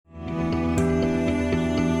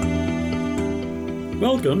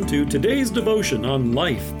Welcome to today's devotion on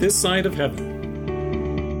life this side of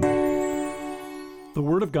heaven. The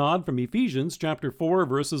Word of God from Ephesians chapter 4,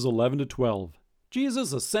 verses 11 to 12.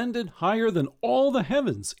 Jesus ascended higher than all the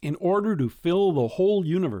heavens in order to fill the whole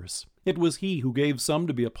universe. It was He who gave some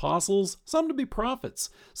to be apostles, some to be prophets,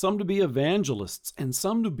 some to be evangelists, and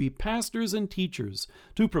some to be pastors and teachers,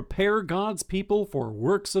 to prepare God's people for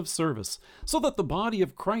works of service, so that the body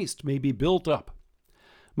of Christ may be built up.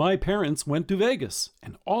 My parents went to Vegas,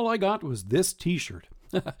 and all I got was this t-shirt.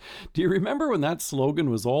 Do you remember when that slogan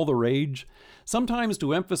was all the rage? Sometimes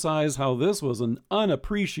to emphasize how this was an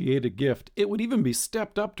unappreciated gift, it would even be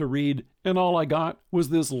stepped up to read, and all I got was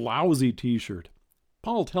this lousy t-shirt.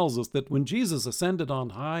 Paul tells us that when Jesus ascended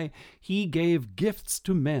on high, He gave gifts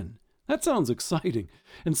to men. That sounds exciting.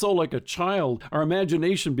 And so like a child, our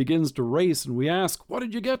imagination begins to race and we ask, what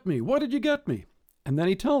did you get me? What did you get me? And then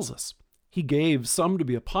He tells us. He gave some to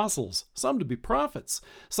be apostles, some to be prophets,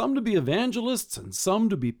 some to be evangelists, and some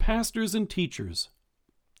to be pastors and teachers.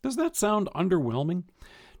 Does that sound underwhelming?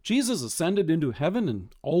 Jesus ascended into heaven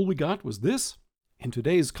and all we got was this? In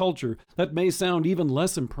today's culture, that may sound even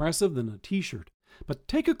less impressive than a t-shirt. But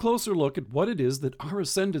take a closer look at what it is that our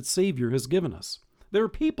ascended Savior has given us. They're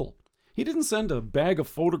people. He didn't send a bag of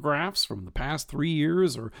photographs from the past 3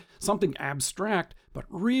 years or something abstract, but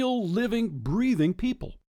real, living, breathing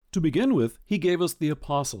people. To begin with, He gave us the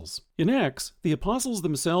apostles. In Acts, the apostles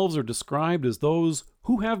themselves are described as those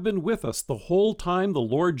who have been with us the whole time the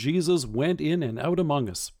Lord Jesus went in and out among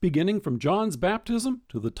us, beginning from John's baptism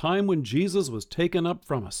to the time when Jesus was taken up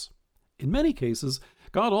from us. In many cases,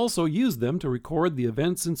 God also used them to record the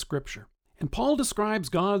events in Scripture. And Paul describes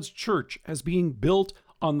God's church as being built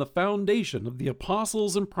on the foundation of the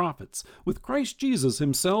apostles and prophets, with Christ Jesus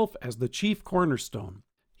Himself as the chief cornerstone.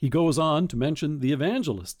 He goes on to mention the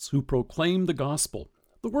evangelists who proclaim the gospel.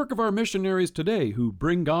 The work of our missionaries today who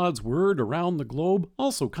bring God's word around the globe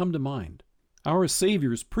also come to mind. Our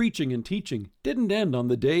Savior's preaching and teaching didn't end on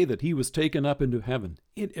the day that He was taken up into heaven.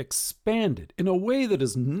 It expanded in a way that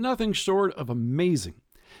is nothing short of amazing.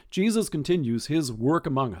 Jesus continues His work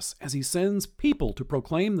among us as He sends people to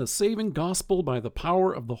proclaim the saving gospel by the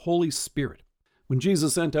power of the Holy Spirit. When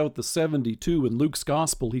Jesus sent out the 72 in Luke's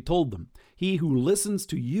Gospel, He told them, "He who listens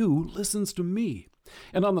to you listens to me."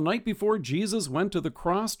 And on the night before Jesus went to the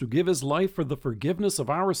cross to give His life for the forgiveness of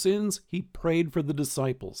our sins, He prayed for the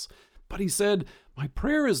disciples. But He said, "My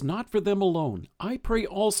prayer is not for them alone. I pray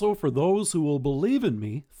also for those who will believe in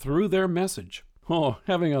me through their message." Oh,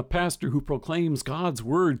 having a pastor who proclaims God's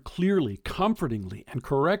word clearly, comfortingly, and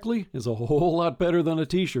correctly is a whole lot better than a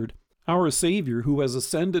t-shirt. Our Savior, who has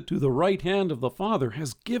ascended to the right hand of the Father,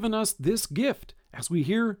 has given us this gift, as we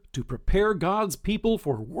hear, to prepare God's people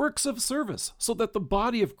for works of service, so that the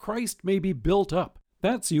body of Christ may be built up.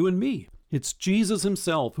 That's you and me. It's Jesus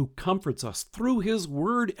Himself who comforts us through His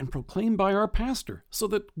word and proclaimed by our pastor, so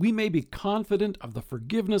that we may be confident of the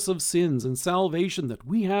forgiveness of sins and salvation that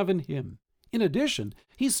we have in Him. In addition,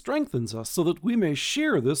 He strengthens us so that we may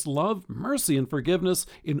share this love, mercy, and forgiveness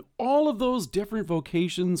in all of those different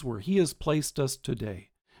vocations where He has placed us today.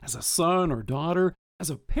 As a son or daughter, as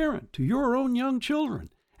a parent to your own young children,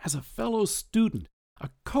 as a fellow student, a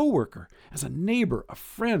co-worker, as a neighbor, a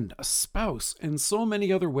friend, a spouse, and so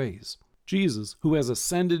many other ways. Jesus, who has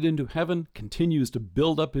ascended into heaven, continues to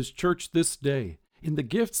build up His church this day. In the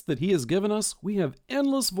gifts that He has given us, we have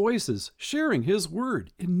endless voices sharing His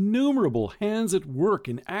word, innumerable hands at work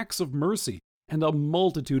in acts of mercy, and a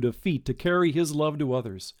multitude of feet to carry His love to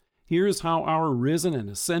others. Here's how our risen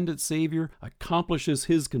and ascended Savior accomplishes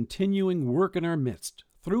His continuing work in our midst,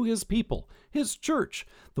 through His people, His church,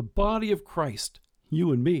 the body of Christ,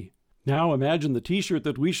 you and me. Now imagine the t-shirt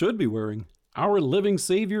that we should be wearing. Our living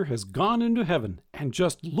Savior has gone into heaven, and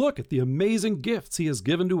just look at the amazing gifts He has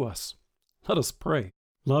given to us. Let us pray.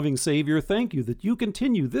 Loving Savior, thank You that You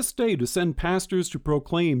continue this day to send pastors to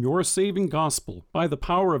proclaim Your saving gospel by the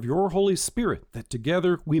power of Your Holy Spirit, that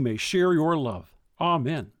together we may share Your love.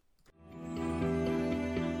 Amen.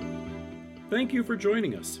 Thank you for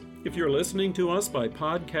joining us. If you're listening to us by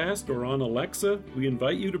podcast or on Alexa, we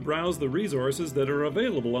invite you to browse the resources that are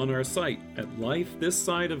available on our site at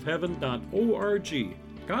lifethissideofheaven.org.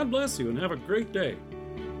 God bless you and have a great day.